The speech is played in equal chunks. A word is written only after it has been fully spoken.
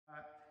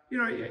you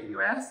know,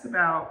 you asked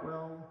about,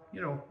 well,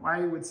 you know, why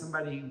would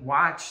somebody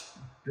watch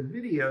the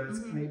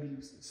videos? Maybe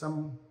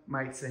some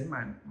might say,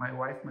 my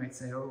wife might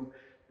say, oh,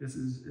 this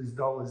is as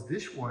dull as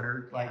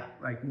dishwater,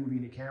 like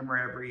moving a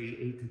camera every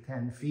 8 to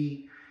 10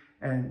 feet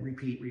and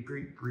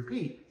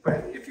repeat.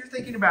 But if you're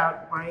thinking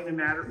about buying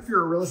if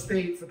you're a real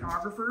estate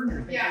photographer and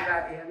you're thinking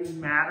about adding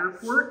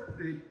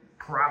Matterport,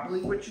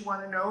 probably what you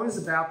want to know is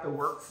about the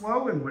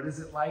workflow and what is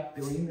it like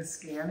doing the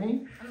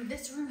scanning. I mean,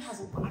 this room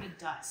has a lot of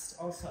dust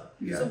also.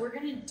 So we're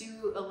going to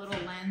do a little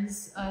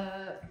lens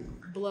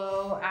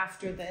blow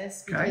after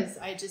this because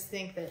I just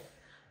think that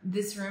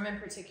this room in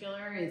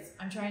particular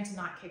I'm trying to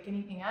not kick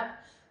anything up,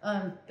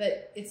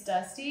 but it's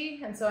dusty.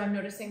 And so I'm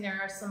noticing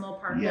there are some little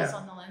particles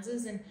on the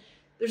lenses, and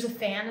there's a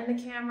fan in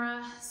the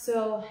camera.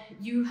 So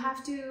you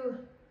have to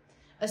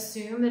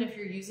assume that if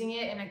you're using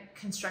it in a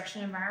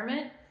construction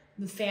environment,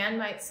 the fan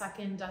might suck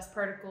in dust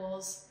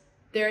particles.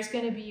 There's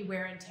going to be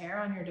wear and tear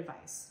on your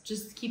device.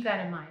 Just keep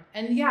that in mind.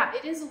 And yeah,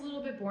 it is a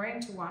little bit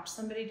boring to watch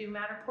somebody do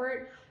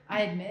Matterport,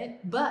 I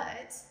admit,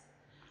 but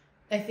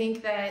I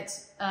think that,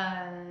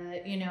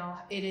 you know,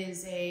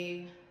 it's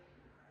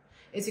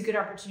a good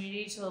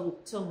opportunity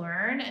to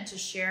learn and to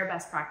share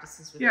best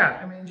practices with people.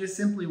 I mean, just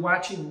simply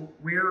watching,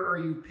 where are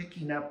you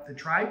picking up the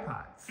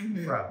tripod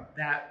from?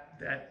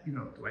 That, you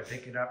know, do I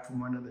pick it up from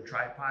one of the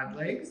tripod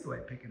legs? Do I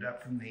pick it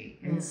up from the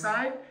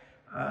inside?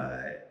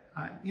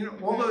 You know,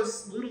 all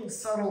those little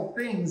subtle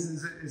things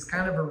is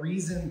kind of a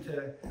reason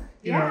to,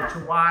 you know,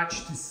 to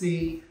watch, to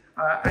see.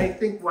 I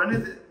think one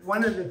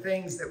of the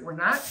things that we're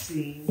not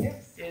seeing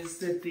is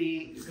that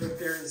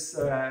there's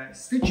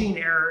stitching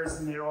errors,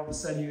 and then all of a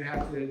sudden you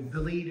have to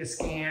delete a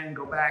scan,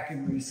 go back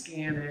and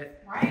rescan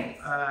it. Right.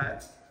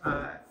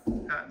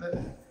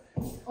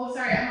 Oh,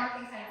 sorry, I'm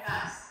walking kind of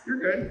fast. You're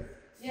good.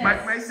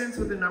 Yes. My sense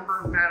with a number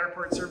of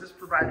Matterport service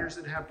providers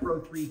that have Pro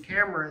 3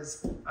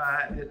 cameras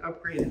that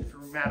upgraded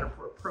from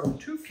Matterport Pro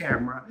 2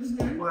 camera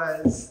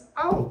was,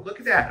 oh, look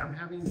at that. I'm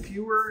having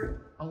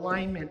fewer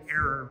alignment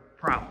error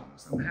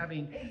problems. I'm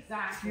having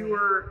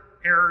fewer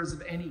errors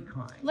of any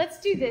kind.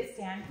 Let's do this,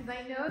 Dan, because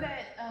I know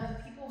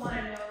that people want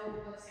to know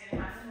what's going to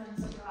happen when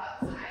we go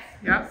outside.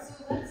 Yeah.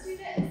 So let's do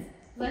this.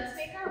 Let's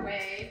make our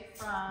way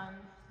from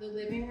the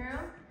living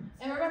room.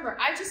 And remember,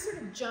 I just sort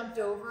of jumped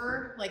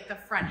over like the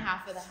front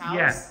half of the house.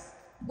 Yes.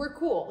 We're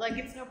cool. Like,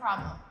 it's no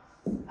problem.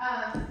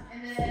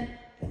 And then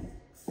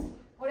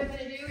what I'm going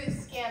to do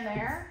is scan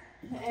there.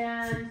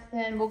 And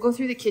then we'll go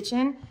through the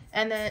kitchen.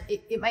 And then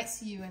it might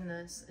see you in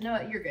this. No,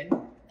 you're good.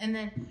 And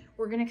then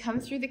we're going to come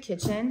through the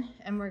kitchen.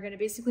 And we're going to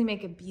basically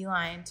make a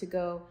beeline to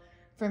go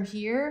from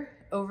here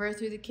over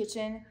through the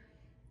kitchen,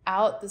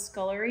 out the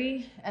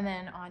scullery, and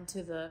then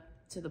onto the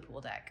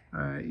pool deck.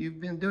 You've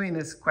been doing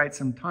this quite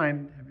some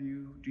time.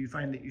 Do you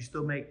find that you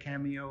still make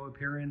cameo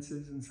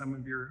appearances in some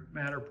of your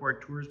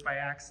Matterport tours by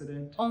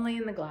accident? Only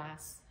in the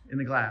glass. In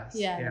the glass?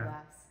 Yeah,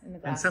 in the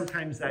glass. And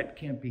sometimes that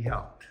can't be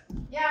helped.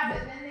 Yeah,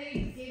 but then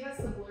they gave us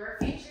the blur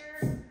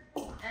feature,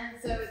 and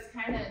so it's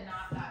kind of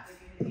not that big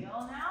of a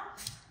deal now.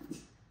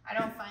 I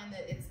don't find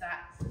that it's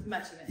that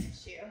much of an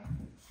issue.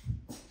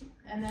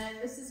 And then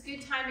this is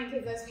good timing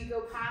because as we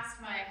go past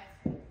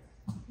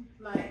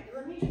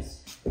let me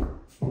just,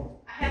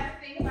 I have a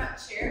thing about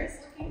chairs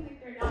looking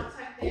like they're not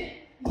tucked in,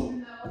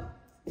 even though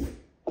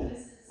this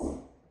is.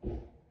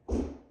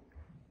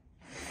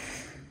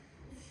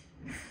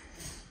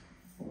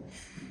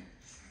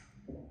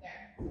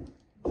 There.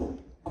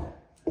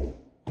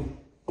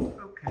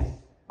 Okay.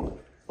 All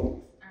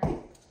right.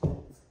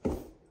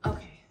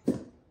 Okay.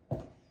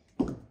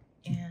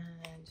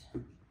 And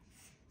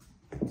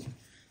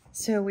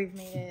so we've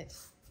made it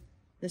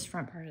this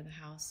front part of the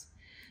house.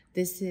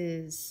 This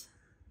is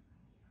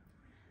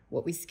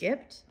what we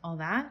skipped, all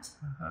that.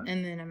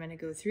 And then I'm going to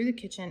go through the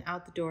kitchen,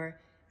 out the door,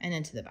 and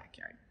into the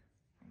backyard.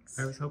 Thanks.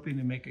 I was hoping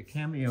to make a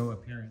cameo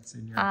appearance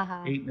in your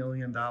 $8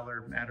 million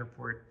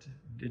Matterport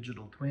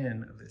digital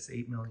twin of this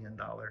 $8 million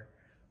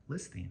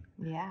listing.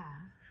 Yeah.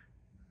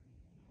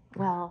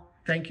 Well,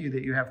 thank you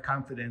that you have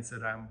confidence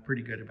that I'm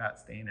pretty good about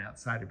staying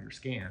outside of your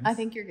scans. I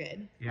think you're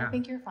good. Yeah. I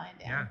think you're fine,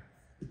 Dan.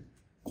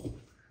 Yeah.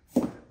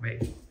 May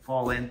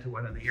fall into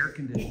one of the air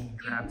conditioning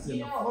traps in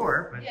the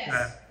floor, but,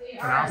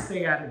 but I'll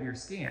stay out of your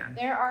scan.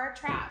 There are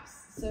traps,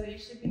 so you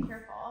should be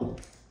careful.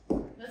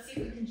 Let's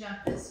see if we can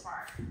jump this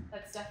far.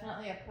 That's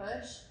definitely a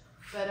push,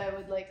 but I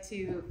would like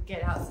to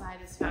get outside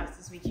as fast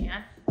as we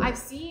can. I've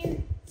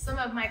seen some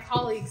of my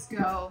colleagues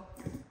go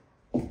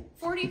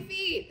 40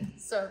 feet.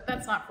 So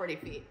that's not 40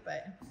 feet,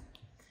 but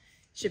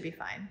should be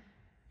fine.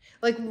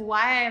 Like,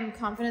 why I'm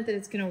confident that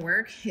it's going to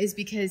work is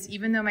because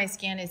even though my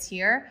scan is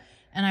here,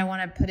 and I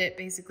want to put it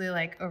basically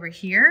like over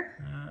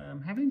here.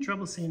 I'm having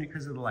trouble seeing it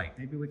because of the light.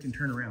 Maybe we can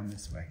turn around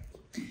this way.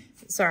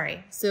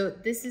 Sorry. So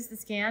this is the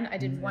scan. I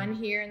did one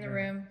here in the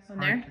room. One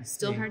there.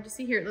 Still hard to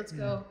see here. Let's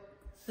go.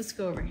 Let's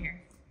go over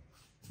here.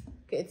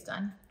 Okay, it's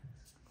done.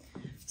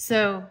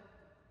 So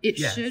it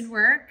should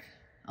work,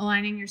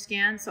 aligning your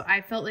scan. So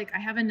I felt like I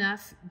have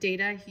enough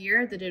data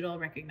here that it'll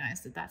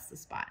recognize that that's the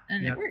spot,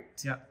 and it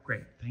worked. Yeah,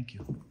 great. Thank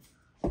you.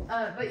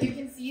 But you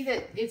can see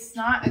that it's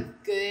not a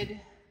good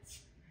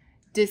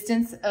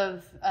distance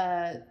of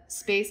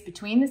space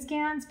between the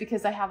scans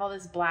because I have all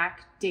this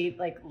black data,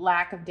 like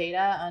lack of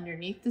data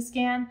underneath the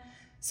scan.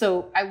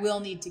 So I will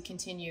need to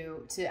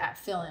continue to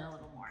fill in a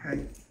little more.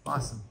 Okay,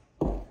 awesome.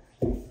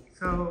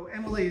 So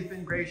Emily has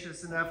been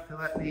gracious enough to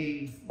let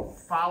me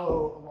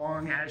follow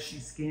along as she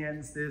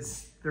scans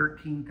this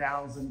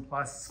 13,000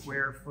 plus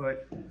square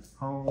foot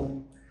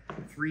home,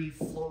 3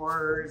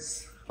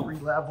 floors, 3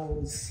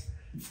 levels,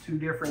 2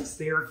 different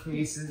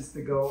staircases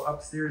to go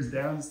upstairs,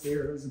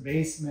 downstairs, a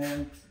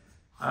basement.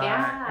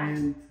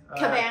 And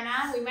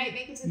cabana. We might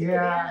make it to the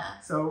cabana.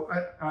 So,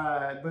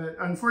 but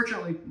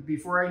unfortunately,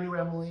 before I knew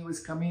Emily was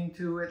coming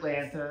to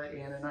Atlanta,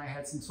 Ann and I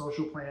had some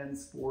social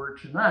plans for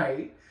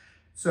tonight.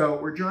 So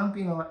we're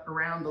jumping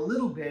around a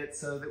little bit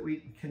so that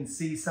we can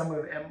see some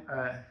of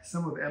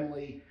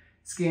Emily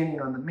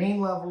scanning on the main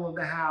level of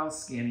the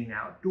house, scanning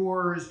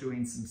outdoors,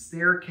 doing some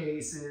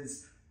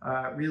staircases.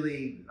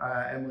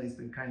 Emily's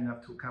been kind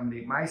enough to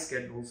accommodate my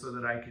schedule so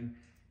that I can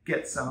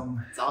get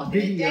some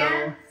video.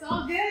 Dad. It's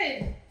all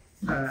good.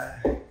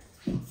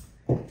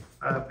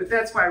 But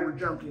that's why we're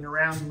jumping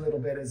around a little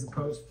bit as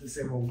opposed to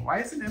say, well, why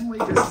isn't Emily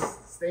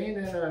just staying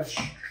in a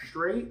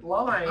straight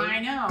line? I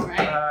know,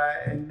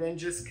 right? And then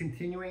just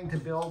continuing to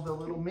build a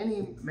little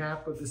mini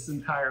map of this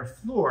entire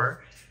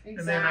floor. Exactly.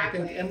 And then I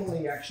think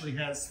Emily actually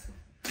has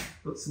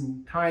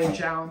some time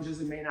challenges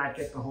and may not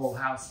get the whole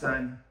house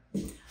done.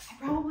 I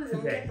probably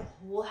won't get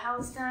the whole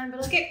house done,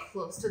 but I'll get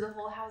close to the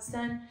whole house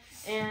done.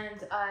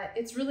 And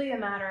it's really a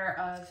matter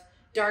of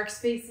dark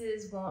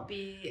spaces won't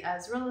be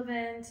as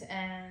relevant,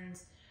 and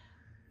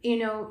you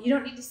know, you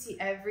don't need to see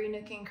every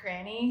nook and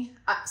cranny.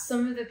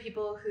 Some of the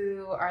people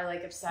who are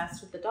like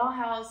obsessed with the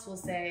dollhouse will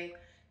say,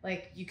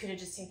 like, you could have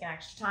just taken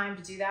extra time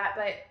to do that.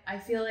 But I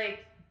feel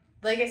like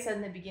I said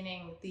in the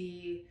beginning,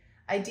 the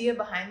idea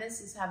behind this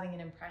is having an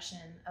impression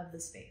of the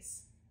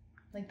space.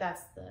 Like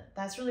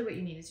that's really what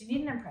you need, is you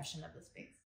need an impression of the space.